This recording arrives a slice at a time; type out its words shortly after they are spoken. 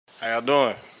How y'all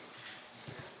doing?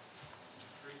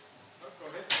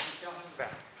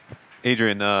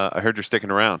 Adrian, I heard you're sticking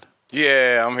around.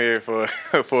 Yeah, I'm here for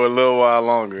for a little while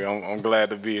longer. I'm glad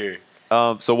to be here.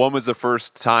 So when was the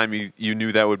first time you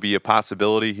knew that would be a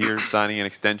possibility here, signing an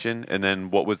extension? And then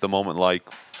what was the moment like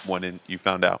when you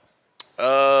found out?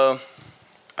 Uh,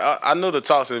 I knew the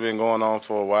talks had been going on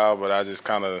for a while, but I just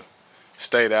kind of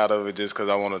stayed out of it just because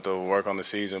I wanted to work on the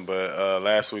season. But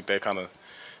last week they kind of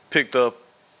picked up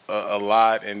a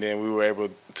lot, and then we were able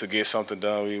to get something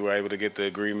done. We were able to get the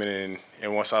agreement,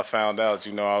 and once I found out,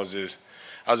 I was just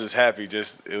happy.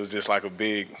 It was just like a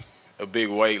big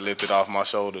weight lifted off my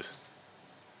shoulders.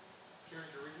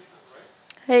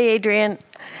 Hey, Adrian.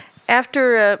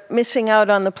 After missing out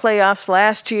on the playoffs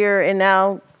last year and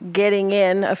now getting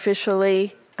in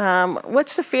officially,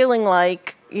 what's the feeling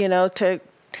like, to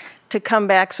come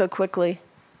back so quickly?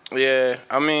 Yeah,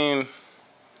 I mean,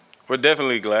 we're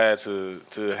definitely glad to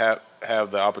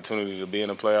have the opportunity to be in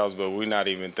the playoffs, but we're not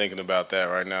even thinking about that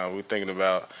right now. We're thinking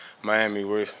about Miami.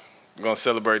 We're gonna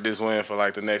celebrate this win for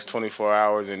like the next 24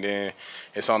 hours, and then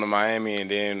it's on to Miami,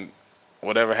 and then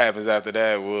whatever happens after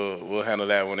that, we'll handle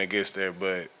that when it gets there.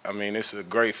 But I mean, it's a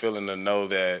great feeling to know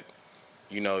that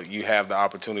you have the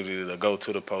opportunity to go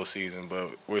to the postseason, but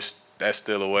that's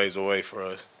still a ways away for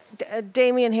us.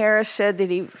 Damian Harris said that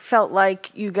he felt like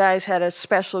you guys had a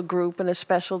special group and a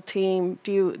special team.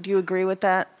 Do you agree with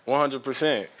that?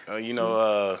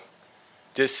 100%.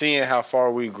 Just seeing how far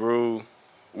we grew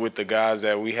with the guys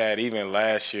that we had even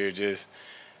last year, just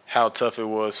how tough it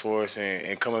was for us,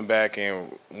 and coming back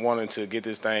and wanting to get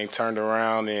this thing turned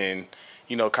around, and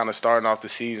kind of starting off the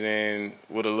season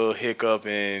with a little hiccup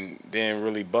and then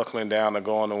really buckling down to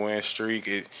go on the win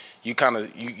streak. You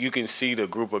can see the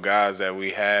group of guys that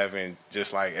we have, and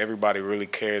just like everybody really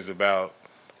cares about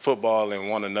football and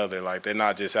one another. Like, they're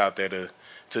not just out there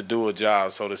to do a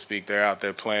job, so to speak. They're out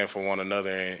there playing for one another,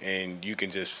 and you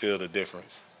can just feel the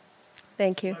difference.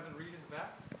 Thank you.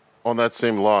 On that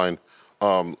same line,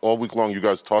 all week long, you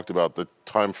guys talked about the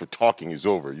time for talking is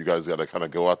over. You guys got to kind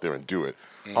of go out there and do it.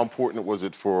 How important was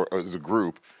it for, as a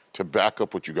group, to back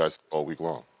up what you guys all week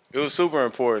long? It was super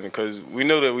important because we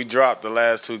knew that we dropped the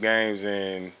last two games,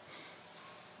 and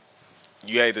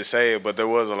you hate to say it, but there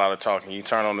was a lot of talking. You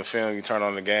turn on the film, you turn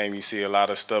on the game, you see a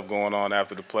lot of stuff going on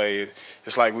after the play.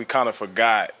 It's like we kind of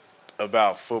forgot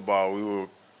about football. We were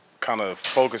kind of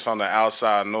focused on the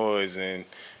outside noise and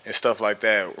stuff like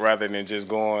that, rather than just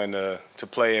going to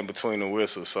play in between the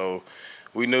whistles. So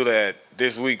we knew that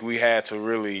this week we had to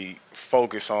really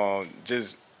focus on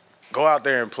just go out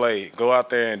there and play, go out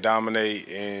there and dominate,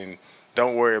 and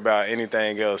don't worry about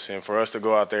anything else. And for us to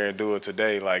go out there and do it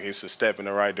today, like, it's a step in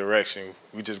the right direction.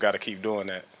 We just got to keep doing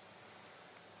that.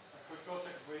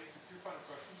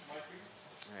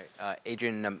 All right,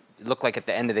 Adrian, it looked like at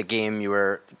the end of the game you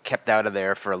were kept out of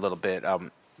there for a little bit.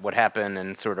 What happened,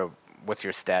 and sort of what's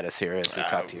your status here as we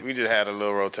talk to you? We just had a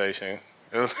little rotation.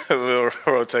 A little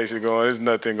rotation going. There's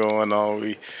nothing going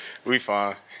on. We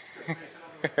fine.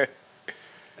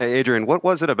 Hey, Adrian, what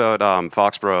was it about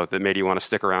Foxborough that made you want to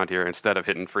stick around here instead of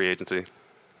hitting free agency?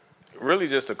 Really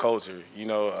just the culture.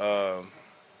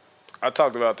 I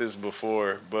talked about this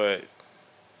before, but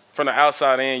from the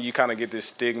outside in, you kind of get this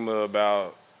stigma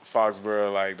about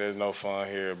Foxborough, like there's no fun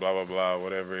here, blah, blah, blah,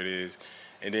 whatever it is.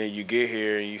 And then you get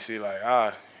here and you see like,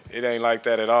 it ain't like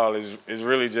that at all. It's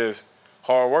really just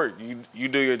hard work. You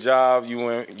do your job, you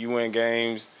win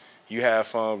games, you have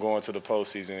fun going to the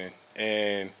postseason.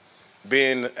 And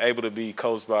being able to be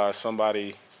coached by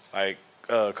somebody like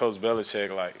Coach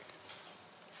Belichick, like,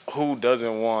 who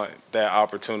doesn't want that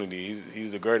opportunity?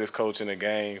 He's the greatest coach in the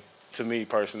game, to me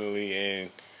personally,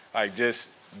 and like, just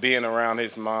being around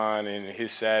his mind and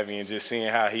his savvy and just seeing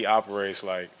how he operates,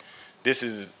 like, this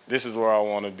is where I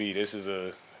want to be. This is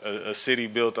a city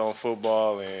built on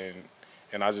football,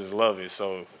 and I just love it.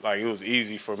 So, like, it was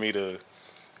easy for me to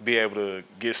be able to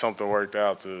get something worked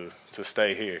out to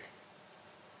stay here.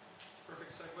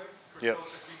 Perfect segue. Yep.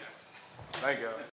 Thank you.